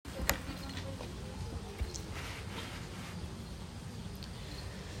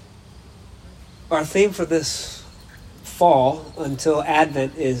Our theme for this fall until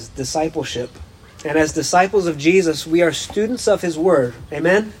Advent is discipleship. And as disciples of Jesus, we are students of His Word.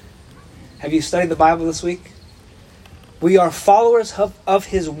 Amen? Have you studied the Bible this week? We are followers of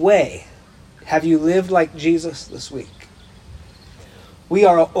His way. Have you lived like Jesus this week? We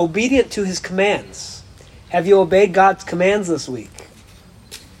are obedient to His commands. Have you obeyed God's commands this week?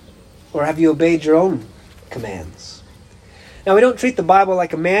 Or have you obeyed your own commands? Now, we don't treat the Bible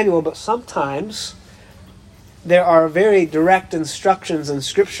like a manual, but sometimes there are very direct instructions in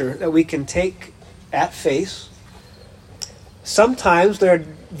Scripture that we can take at face. Sometimes there are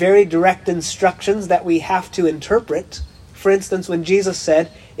very direct instructions that we have to interpret. For instance, when Jesus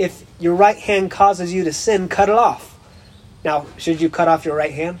said, if your right hand causes you to sin, cut it off. Now, should you cut off your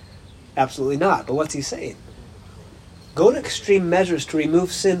right hand? Absolutely not. But what's He saying? Go to extreme measures to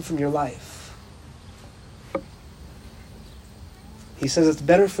remove sin from your life. He says it's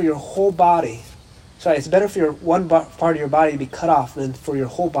better for your whole body. It's better for your one part of your body to be cut off than for your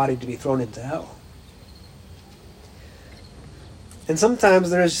whole body to be thrown into hell. And sometimes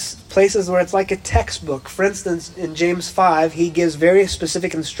there's places where it's like a textbook. For instance, in James 5, he gives very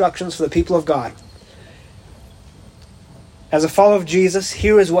specific instructions for the people of God. As a follower of Jesus,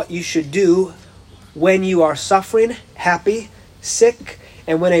 here is what you should do when you are suffering, happy, sick,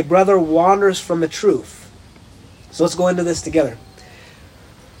 and when a brother wanders from the truth. So let's go into this together.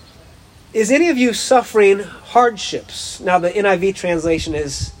 Is any of you suffering hardships? Now, the NIV translation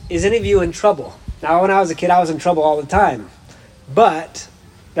is any of you in trouble? Now, when I was a kid, I was in trouble all the time. But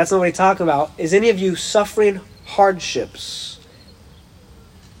that's not what he's talking about. Is any of you suffering hardships?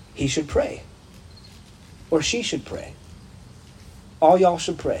 He should pray. Or she should pray. All y'all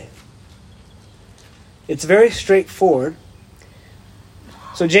should pray. It's very straightforward.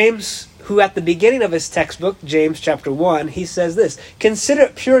 So James, who at the beginning of his textbook, James chapter 1, he says this: consider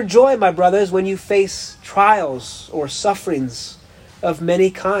it pure joy, my brothers, when you face trials or sufferings of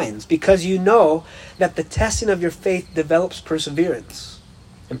many kinds, because you know that the testing of your faith develops perseverance.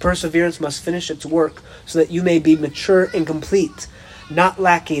 And perseverance must finish its work so that you may be mature and complete, not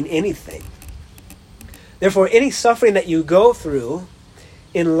lacking anything. Therefore, any suffering that you go through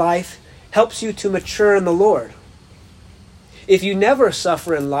in life helps you to mature in the Lord. If you never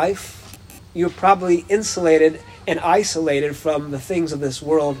suffer in life, you're probably insulated and isolated from the things of this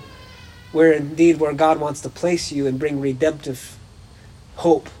world, where God wants to place you and bring redemptive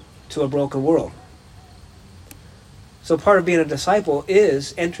hope to a broken world. So part of being a disciple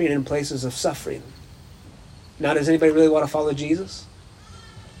is entering in places of suffering. Now, does anybody really want to follow Jesus?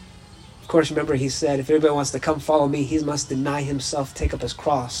 Of course, remember he said, if anybody wants to come follow me, he must deny himself, take up his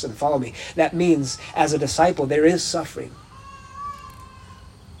cross, and follow me. That means, as a disciple, there is suffering.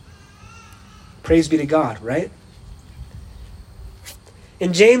 Praise be to God, right?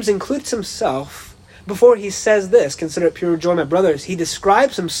 And James includes himself, before he says this, consider it pure joy, my brothers, he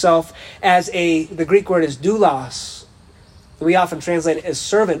describes himself as the Greek word is doulos. We often translate it as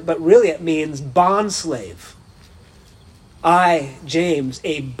servant, but really it means bondslave. I, James,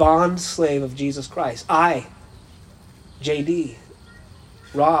 a bondslave of Jesus Christ. I, JD,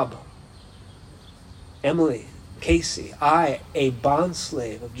 Rob, Emily, Casey, I, a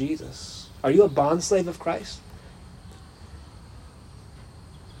bondslave of Jesus. Are you a bondslave of Christ?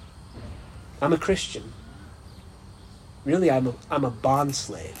 I'm a Christian. Really, I'm a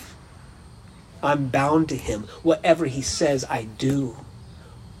bondslave. I'm bound to him. Whatever he says, I do.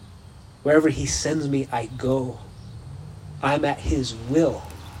 Wherever he sends me, I go. I'm at his will.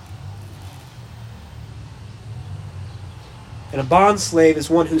 And a bondslave is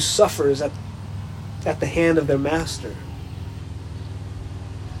one who suffers at the hand of their master.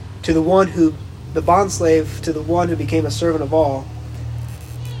 The bondslave to the one who became a servant of all.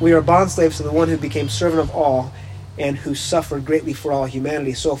 We are bondslaves to the one who became servant of all and who suffered greatly for all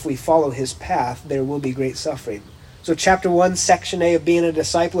humanity. So if we follow his path, there will be great suffering. So chapter 1, section A of being a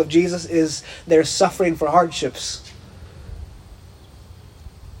disciple of Jesus is their suffering for hardships.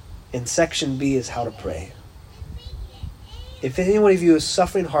 And section B is how to pray. If any one of you is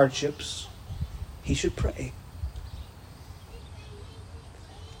suffering hardships, he should pray.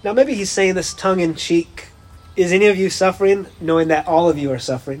 Now maybe he's saying this tongue-in-cheek. Is any of you suffering, knowing that all of you are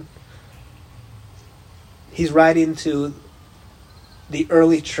suffering? He's writing to the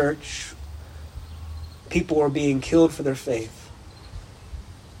early church. People were being killed for their faith.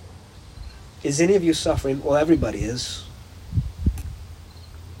 Is any of you suffering? Well, everybody is.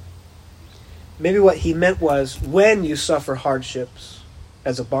 Maybe what he meant was, when you suffer hardships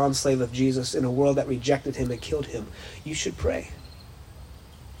as a bondslave of Jesus in a world that rejected him and killed him, you should pray.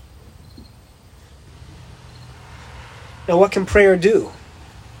 Now, what can prayer do?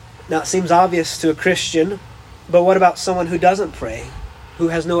 Now, it seems obvious to a Christian, but what about someone who doesn't pray, who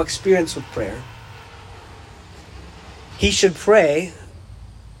has no experience with prayer? He should pray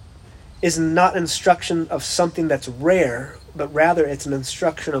is not an instruction of something that's rare, but rather it's an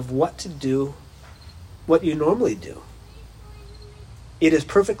instruction of what to do, what you normally do. It is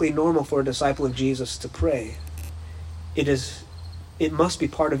perfectly normal for a disciple of Jesus to pray. It must be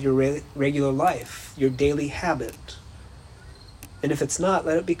part of your regular life, your daily habit. And if it's not,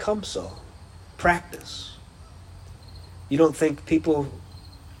 let it become so. Practice. You don't think people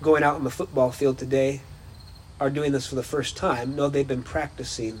going out on the football field today are doing this for the first time. No, they've been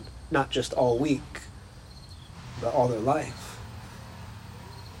practicing not just all week, but all their life.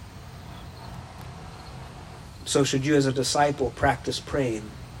 So should you as a disciple practice praying.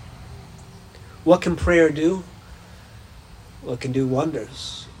 What can prayer do? Well, it can do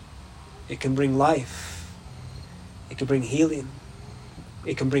wonders. It can bring life. It can bring healing.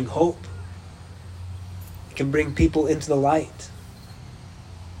 It can bring hope. It can bring people into the light.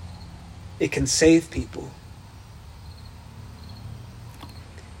 It can save people.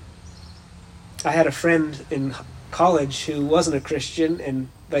 I had a friend in college who wasn't a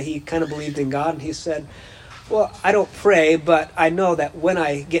Christian, but he kind of believed in God, and he said, well, I don't pray, but I know that when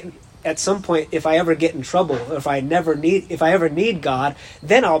I get, at some point, if I ever get in trouble, or if I ever need God,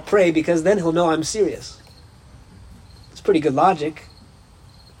 then I'll pray, because then he'll know I'm serious. It's pretty good logic.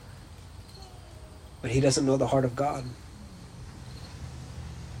 But he doesn't know the heart of God.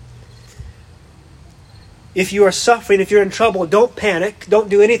 If you are suffering, if you're in trouble, don't panic. Don't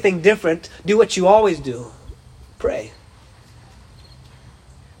do anything different. Do what you always do. Pray.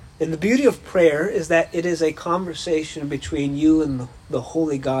 And the beauty of prayer is that it is a conversation between you and the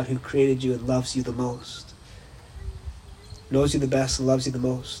holy God who created you and loves you the most. Knows you the best and loves you the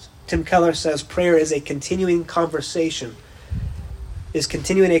most. Tim Keller says prayer is a continuing conversation. Is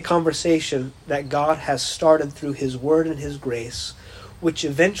continuing a conversation that God has started through His Word and His grace, which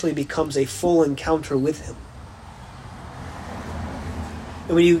eventually becomes a full encounter with Him.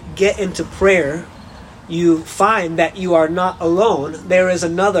 And when you get into prayer, you find that you are not alone. There is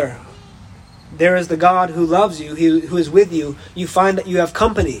another. There is the God who loves you, who is with you. You find that you have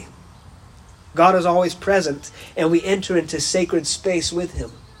company. God is always present, and we enter into sacred space with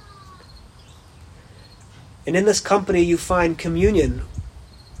Him. And in this company you find communion,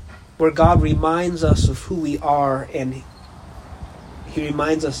 where God reminds us of who we are, and He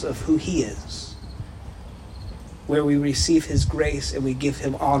reminds us of who He is. Where we receive His grace and we give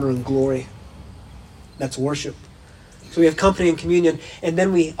Him honor and glory. That's worship. So we have company and communion, and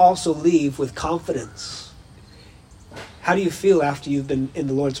then we also leave with confidence. How do you feel after you've been in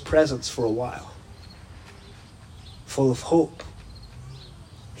the Lord's presence for a while? Full of hope.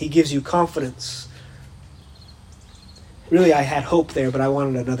 He gives you confidence. Really, I had hope there, but I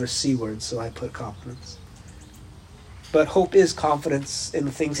wanted another C word, so I put confidence. But hope is confidence in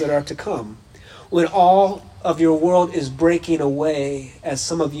the things that are to come. When all of your world is breaking away, as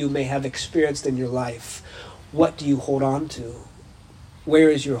some of you may have experienced in your life, what do you hold on to? Where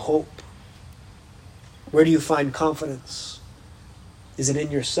is your hope? Where do you find confidence? Is it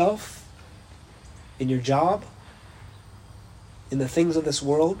in yourself? In your job? In the things of this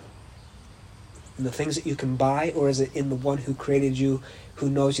world? In the things that you can buy? Or is it in the one who created you, who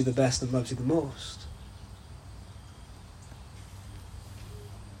knows you the best and loves you the most?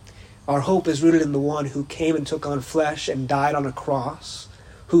 Our hope is rooted in the one who came and took on flesh and died on a cross,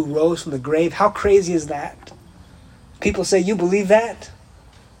 who rose from the grave. How crazy is that? People say, you believe that?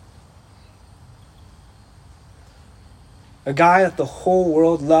 A guy that the whole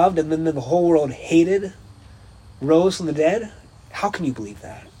world loved and then the whole world hated rose from the dead? How can you believe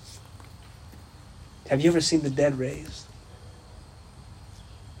that? Have you ever seen the dead raised?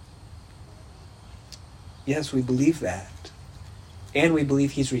 Yes, we believe that. And we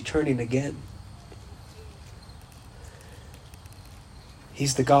believe He's returning again.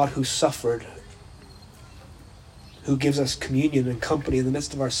 He's the God who suffered, who gives us communion and company in the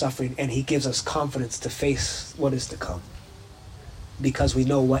midst of our suffering, and He gives us confidence to face what is to come. Because we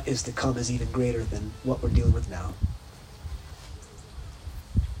know what is to come is even greater than what we're dealing with now.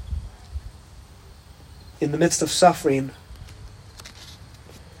 In the midst of suffering,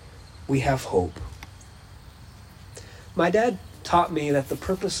 we have hope. My dad taught me that the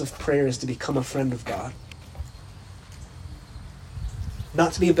purpose of prayer is to become a friend of God.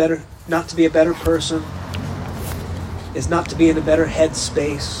 Not to be a better person, is not to be in a better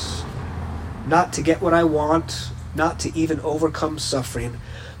headspace, not to get what I want, not to even overcome suffering,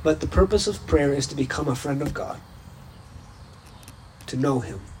 but the purpose of prayer is to become a friend of God, to know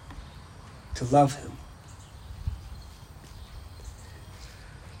Him, to love Him.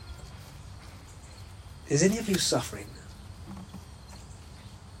 Is any of you suffering?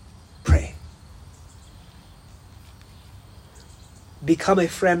 Pray. Become a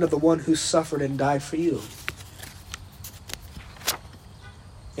friend of the one who suffered and died for you.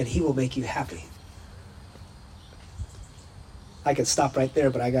 And he will make you happy. I could stop right there,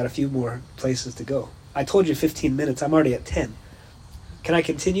 but I got a few more places to go. I told you 15 minutes. I'm already at 10. Can I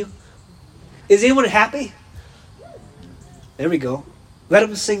continue? Is anyone happy? There we go. Let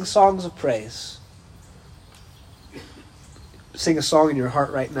them sing songs of praise. Sing a song in your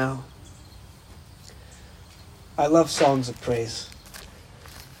heart right now. I love songs of praise.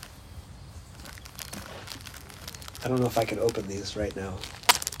 I don't know if I can open these right now.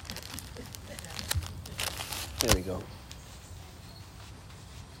 There we go.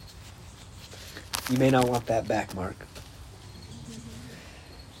 You may not want that back, Mark.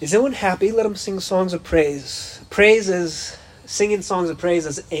 Is anyone happy? Let them sing songs of praise. Singing songs of praise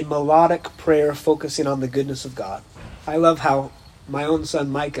is a melodic prayer focusing on the goodness of God. I love how my own son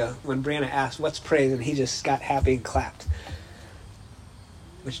Micah, when Brianna asked, what's praise? And he just got happy and clapped.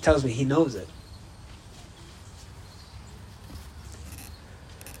 Which tells me he knows it.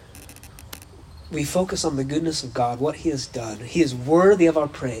 We focus on the goodness of God, what he has done. He is worthy of our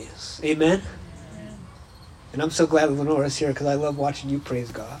praise. Amen? And I'm so glad Lenora's here because I love watching you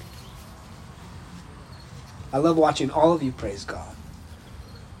praise God. I love watching all of you praise God.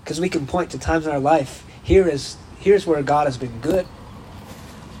 Because we can point to times in our life. Here's where God has been good.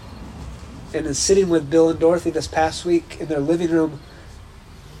 And in sitting with Bill and Dorothy this past week in their living room,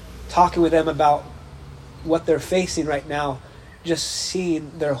 talking with them about what they're facing right now, just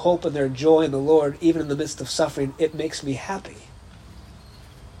seeing their hope and their joy in the Lord, even in the midst of suffering, it makes me happy.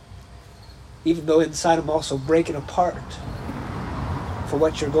 Even though inside I'm also breaking apart for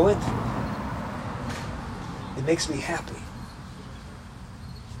what you're going through. It makes me happy.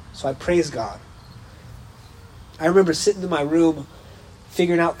 So I praise God. I remember sitting in my room,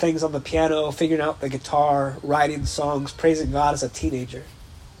 figuring out things on the piano, figuring out the guitar, writing songs, praising God as a teenager.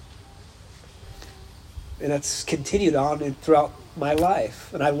 And that's continued on and throughout my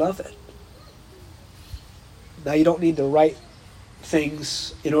life, and I love it. Now you don't need to write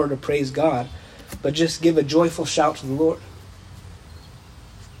things in order to praise God, but just give a joyful shout to the Lord.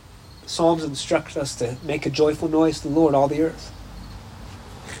 Psalms instruct us to make a joyful noise to the Lord, all the earth.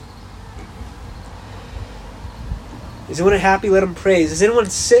 Is anyone happy? Let him praise. Is anyone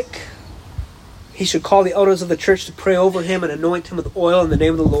sick? He should call the elders of the church to pray over him and anoint him with oil in the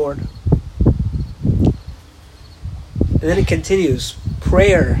name of the Lord. And then it continues.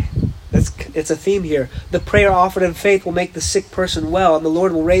 Prayer. It's a theme here. The prayer offered in faith will make the sick person well, and the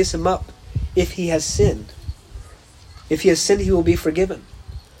Lord will raise him up if he has sinned. If he has sinned, he will be forgiven.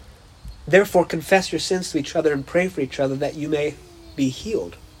 Therefore, confess your sins to each other and pray for each other that you may be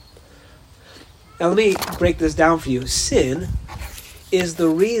healed. Now let me break this down for you. Sin is the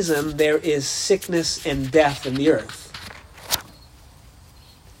reason there is sickness and death in the earth.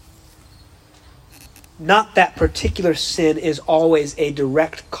 Not that particular sin is always a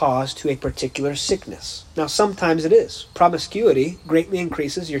direct cause to a particular sickness. Now, sometimes it is. Promiscuity greatly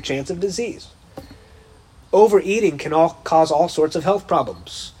increases your chance of disease. Overeating can cause all sorts of health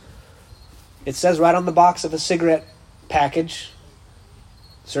problems. It says right on the box of a cigarette package,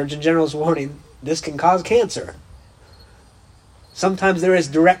 Surgeon General's warning, this can cause cancer. Sometimes there is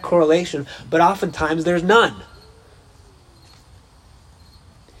direct correlation, but oftentimes there's none.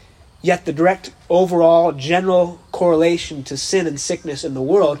 Yet the direct overall general correlation to sin and sickness in the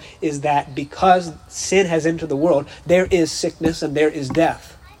world is that because sin has entered the world, there is sickness and there is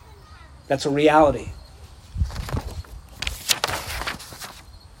death. That's a reality.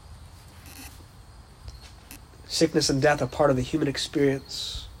 Sickness and death are part of the human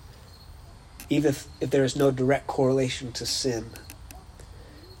experience, even if there is no direct correlation to sin.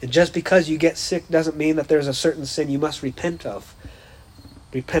 And just because you get sick doesn't mean that there's a certain sin you must repent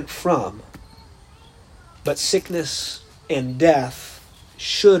from. But sickness and death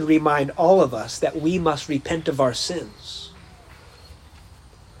should remind all of us that we must repent of our sins.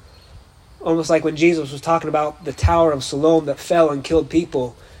 Almost like when Jesus was talking about the Tower of Siloam that fell and killed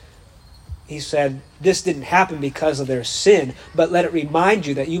people, he said, this didn't happen because of their sin, but let it remind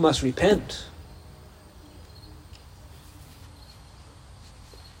you that you must repent.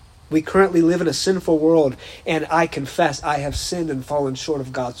 We currently live in a sinful world, and I confess I have sinned and fallen short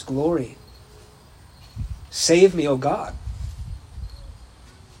of God's glory. Save me, O God.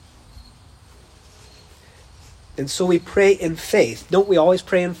 And so we pray in faith. Don't we always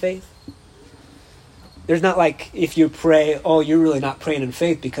pray in faith? There's not like if you pray, oh, you're really not praying in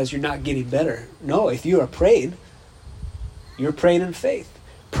faith because you're not getting better. No, if you are praying, you're praying in faith.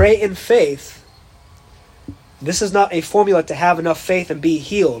 Pray in faith This is not a formula to have enough faith and be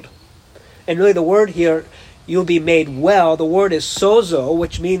healed. And really the word here, you'll be made well, the word is sozo,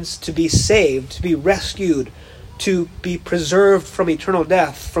 which means to be saved, to be rescued, to be preserved from eternal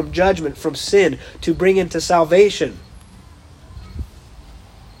death, from judgment, from sin, to bring into salvation.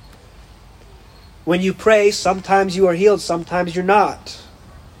 When you pray, sometimes you are healed, sometimes you're not.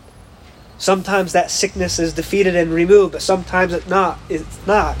 Sometimes that sickness is defeated and removed, but sometimes it's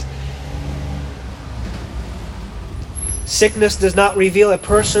not. Sickness does not reveal a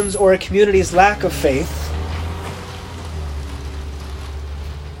person's or a community's lack of faith.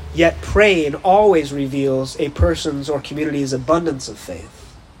 Yet praying always reveals a person's or community's abundance of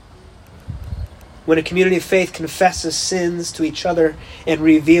faith. When a community of faith confesses sins to each other and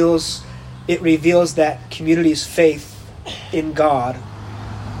reveals that community's faith in God.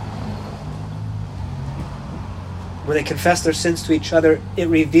 When they confess their sins to each other, it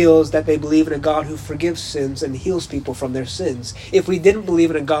reveals that they believe in a God who forgives sins and heals people from their sins. If we didn't believe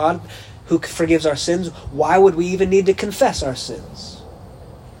in a God who forgives our sins, why would we even need to confess our sins?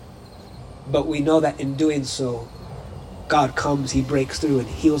 But we know that in doing so, God comes, He breaks through and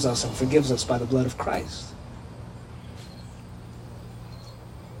heals us and forgives us by the blood of Christ.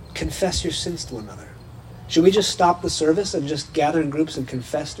 Confess your sins to one another. Should we just stop the service and just gather in groups and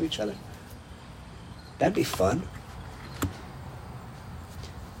confess to each other? That'd be fun.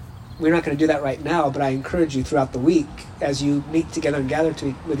 We're not going to do that right now, but I encourage you throughout the week, as you meet together and gather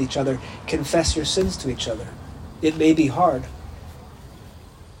with each other, confess your sins to each other. It may be hard,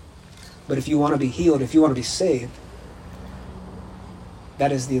 but if you want to be healed, if you want to be saved,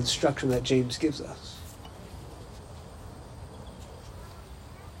 that is the instruction that James gives us.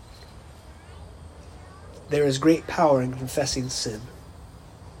 There is great power in confessing sin.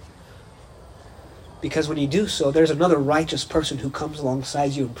 Because when you do so, there's another righteous person who comes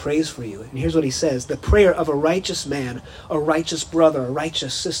alongside you and prays for you. And here's what he says: the prayer of a righteous man, a righteous brother, a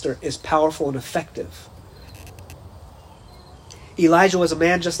righteous sister is powerful and effective. Elijah was a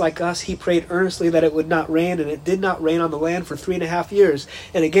man just like us. He prayed earnestly that it would not rain, and it did not rain on the land for 3.5 years.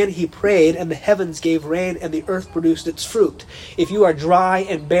 And again he prayed, and the heavens gave rain, and the earth produced its fruit. If you are dry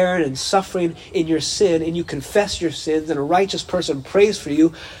and barren and suffering in your sin, and you confess your sins, and a righteous person prays for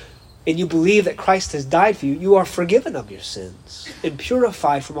you, and you believe that Christ has died for you, you are forgiven of your sins and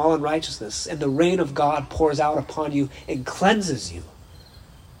purified from all unrighteousness, and the rain of God pours out upon you and cleanses you.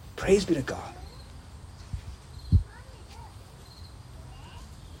 Praise be to God.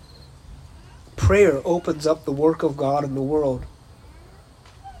 Prayer opens up the work of God in the world,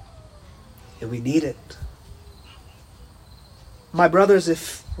 and we need it. My brothers,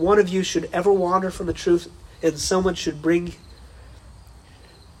 if one of you should ever wander from the truth and someone should bring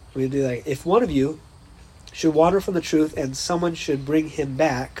if one of you should wander from the truth and someone should bring him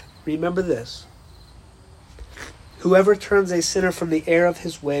back, remember this: whoever turns a sinner from the error of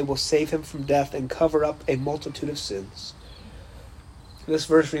his way will save him from death and cover up a multitude of sins. This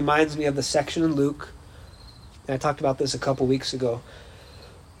verse reminds me of the section in Luke, and I talked about this a couple weeks ago,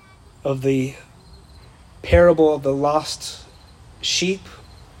 of the parable of the lost sheep,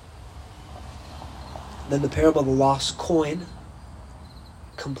 then the parable of the lost coin,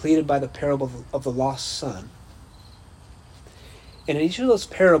 completed by the parable of the lost son. And in each of those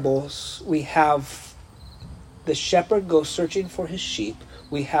parables, we have the shepherd go searching for his sheep.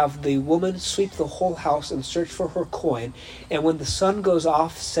 We have the woman sweep the whole house and search for her coin. And when the son goes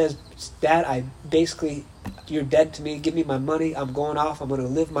off, says, Dad, you're dead to me. Give me my money. I'm going off. I'm going to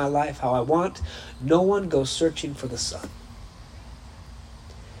live my life how I want. No one goes searching for the son.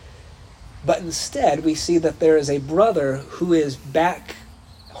 But instead, we see that there is a brother who is back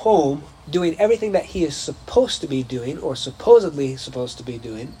home doing everything that he is supposed to be doing, or supposedly supposed to be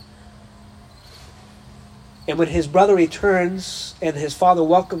doing. And when his brother returns and his father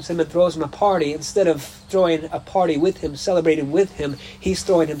welcomes him and throws him a party, instead of throwing a party with him, celebrating with him, he's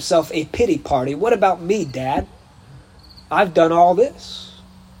throwing himself a pity party. What about me, Dad? I've done all this.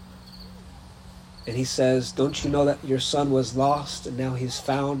 And he says, don't you know that your son was lost and now he's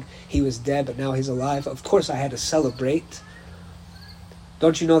found? He was dead, but now he's alive. Of course I had to celebrate.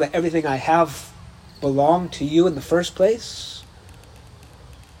 Don't you know that everything I have belonged to you in the first place?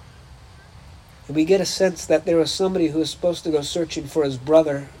 And we get a sense that there was somebody who was supposed to go searching for his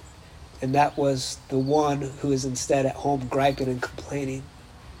brother, and that was the one who is instead at home griping and complaining.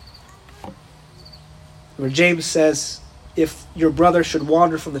 Where James says, if your brother should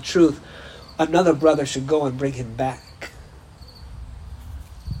wander from the truth, another brother should go and bring him back.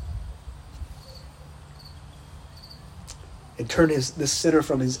 And turn this sinner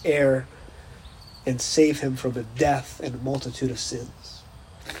from his error and save him from a death and a multitude of sins.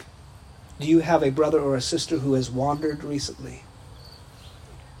 Do you have a brother or a sister who has wandered recently?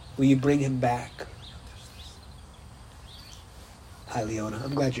 Will you bring him back? Hi, Leona.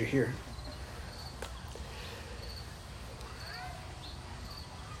 I'm glad you're here.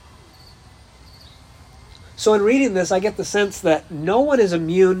 So in reading this, I get the sense that no one is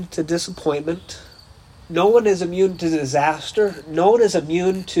immune to disappointment. No one is immune to disaster. No one is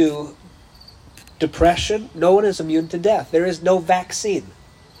immune to depression. No one is immune to death. There is no vaccine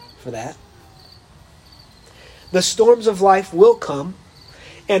for that. The storms of life will come,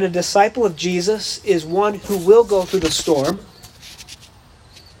 and a disciple of Jesus is one who will go through the storm.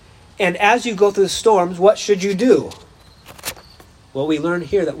 And as you go through the storms, what should you do? Well, we learn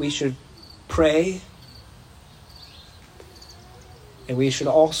here that we should pray, and we should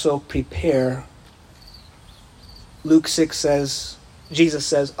also prepare. Luke 6 says, Jesus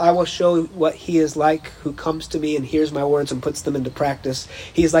says, I will show what he is like who comes to me and hears my words and puts them into practice.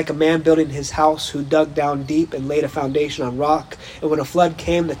 He is like a man building his house who dug down deep and laid a foundation on rock. And when a flood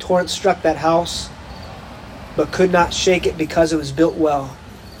came, the torrent struck that house, but could not shake it because it was built well.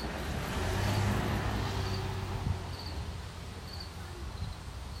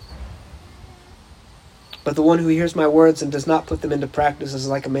 But the one who hears my words and does not put them into practice is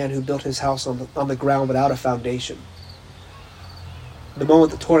like a man who built his house on the ground without a foundation. The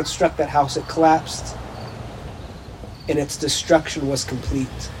moment the torrent struck that house, it collapsed, and its destruction was complete.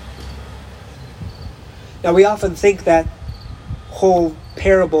 Now, we often think that whole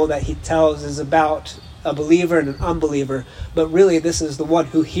parable that he tells is about a believer and an unbeliever, but really this is the one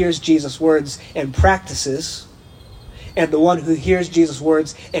who hears Jesus' words and practices, and the one who hears Jesus'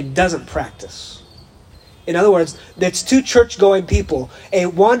 words and doesn't practice. In other words, it's two church-going people.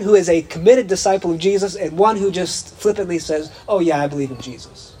 One who is a committed disciple of Jesus and one who just flippantly says, oh yeah, I believe in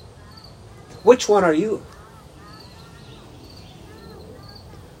Jesus. Which one are you?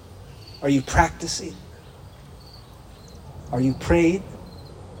 Are you practicing? Are you praying?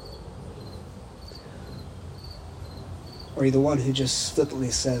 Or are you the one who just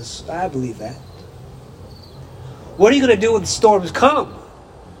flippantly says, I believe that? What are you going to do when the storms come?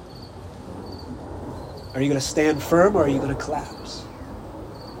 Are you going to stand firm or are you going to collapse?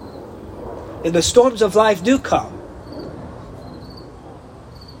 And the storms of life do come.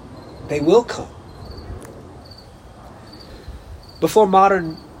 They will come. Before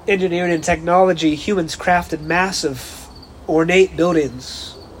modern engineering and technology, humans crafted massive, ornate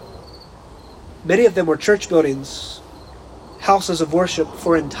buildings. Many of them were church buildings, houses of worship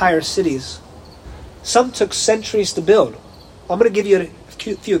for entire cities. Some took centuries to build. I'm going to give you a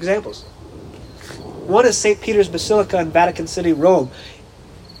few examples. One is St. Peter's Basilica in Vatican City, Rome.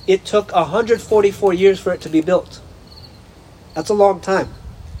 It took 144 years for it to be built. That's a long time.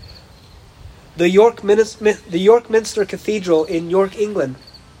 The York Minster Cathedral in York, England,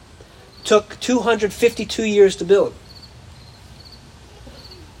 took 252 years to build.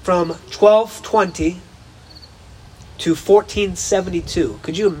 From 1220 to 1472.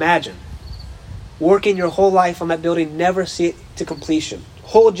 Could you imagine? Working your whole life on that building, never see it to completion.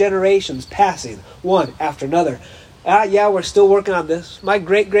 Whole generations passing, one after another. Yeah, we're still working on this. My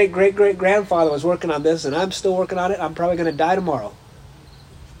great-great-great-great-grandfather was working on this, and I'm still working on it. I'm probably going to die tomorrow.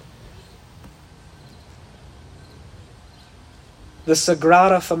 The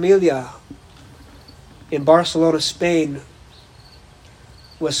Sagrada Familia in Barcelona, Spain,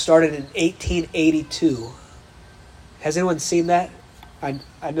 was started in 1882. Has anyone seen that?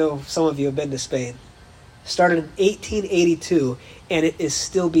 I know some of you have been to Spain. Started in 1882, and it is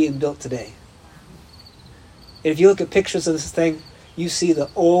still being built today. And if you look at pictures of this thing, you see the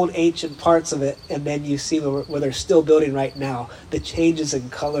old ancient parts of it, and then you see where they're still building right now. The changes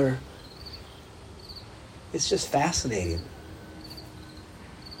in color. It's just fascinating.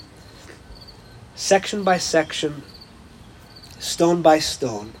 Section by section, stone by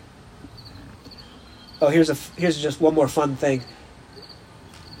stone. Oh, here's just one more fun thing.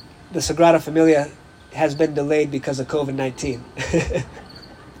 The Sagrada Familia has been delayed because of COVID-19.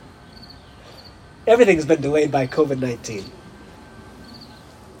 Everything's been delayed by COVID-19.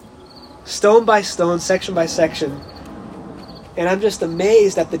 Stone by stone, section by section. And I'm just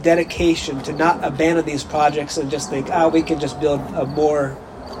amazed at the dedication to not abandon these projects and just think, we can just build a more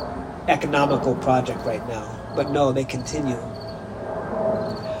economical project right now. But no, they continue.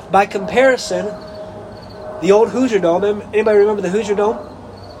 By comparison, the old Hoosier Dome, anybody remember the Hoosier Dome?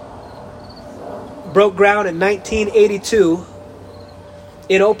 Broke ground in 1982.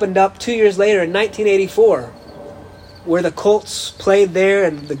 It opened up 2 years later in 1984, where the Colts played there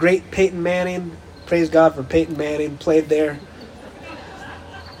and the great Peyton Manning, praise God for Peyton Manning, played there.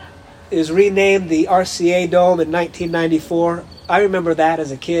 It was renamed the RCA Dome in 1994. I remember that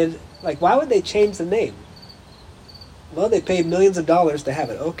as a kid. Like, why would they change the name? Well, they paid millions of dollars to have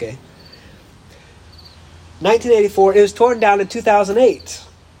it. Okay. 1984, it was torn down in 2008.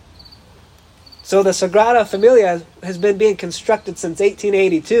 So the Sagrada Familia has been being constructed since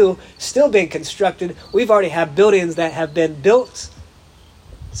 1882, still being constructed. We've already had buildings that have been built,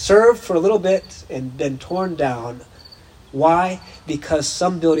 served for a little bit, and been torn down. Why? Because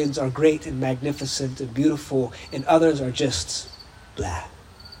some buildings are great and magnificent and beautiful, and others are just blah.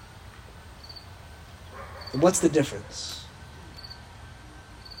 And what's the difference?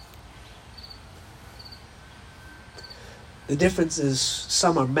 The difference is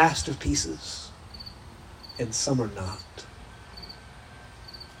some are masterpieces and some are not.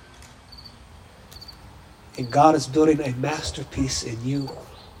 And God is building a masterpiece in you,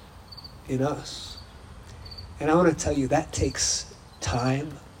 in us. And I want to tell you, that takes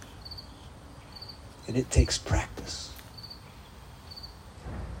time and it takes practice.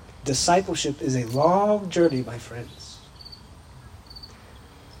 Discipleship is a long journey, my friends.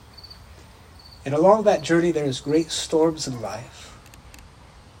 And along that journey, there's great storms in life.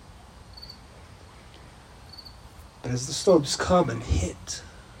 But as the storms come and hit,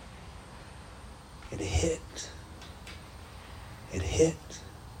 and hit, and hit,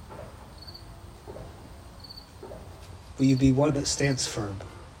 will you be one that stands firm?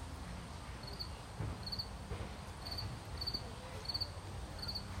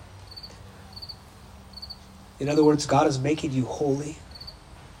 In other words, God is making you holy.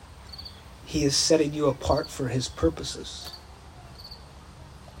 He is setting you apart for His purposes.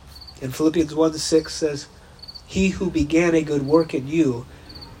 And Philippians 1:6 says, He who began a good work in you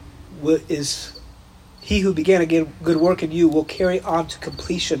will carry on to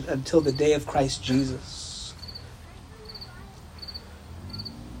completion until the day of Christ Jesus.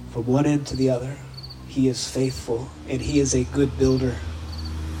 From one end to the other, He is faithful and He is a good builder.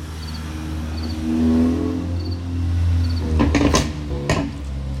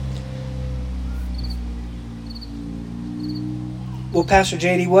 Well, Pastor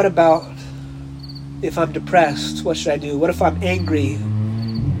JD, what about if I'm depressed? What should I do? What if I'm angry?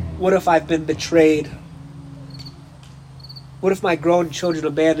 What if I've been betrayed? What if my grown children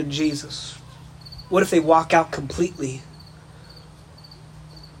abandon Jesus? What if they walk out completely?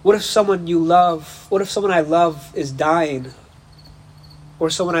 What if someone I love is dying? Or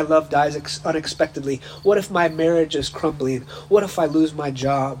someone I love dies unexpectedly? What if my marriage is crumbling? What if I lose my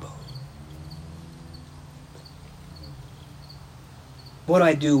job? What do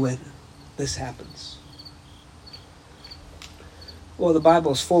I do when this happens? Well, the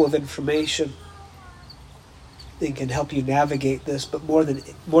Bible is full of information that can help you navigate this, but more than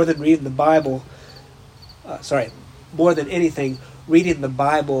reading the Bible, more than anything, reading the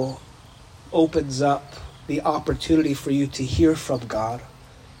Bible opens up the opportunity for you to hear from God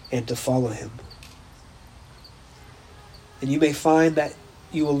and to follow Him. And you may find that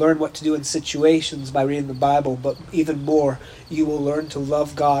you will learn what to do in situations by reading the Bible, but even more, you will learn to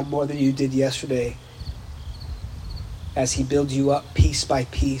love God more than you did yesterday as He builds you up piece by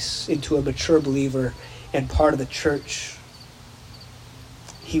piece into a mature believer and part of the church.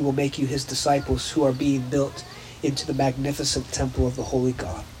 He will make you His disciples who are being built into the magnificent temple of the Holy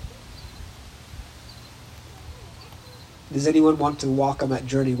God. Does anyone want to walk on that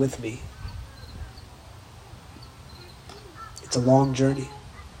journey with me? It's a long journey.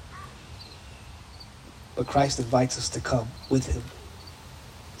 But Christ invites us to come with Him.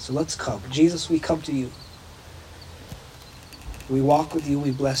 So let's come. Jesus, we come to You. We walk with You.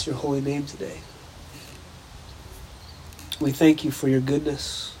 We bless Your holy name today. We thank You for Your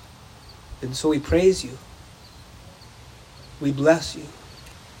goodness. And so we praise You. We bless You.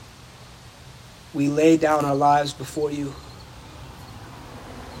 We lay down our lives before You.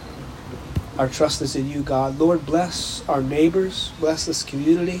 Our trust is in You, God. Lord, bless our neighbors. Bless this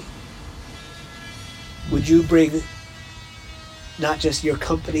community. Would You bring not just Your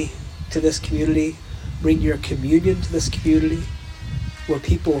company to this community, bring Your communion to this community, where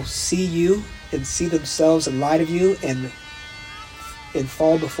people see You and see themselves in light of You and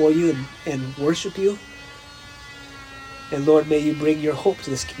fall before You and worship You. And Lord, may You bring Your hope to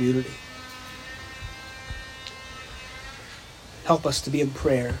this community. Help us to be in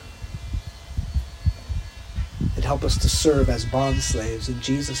prayer. And help us to serve as bond slaves. In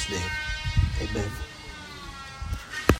Jesus' name, amen.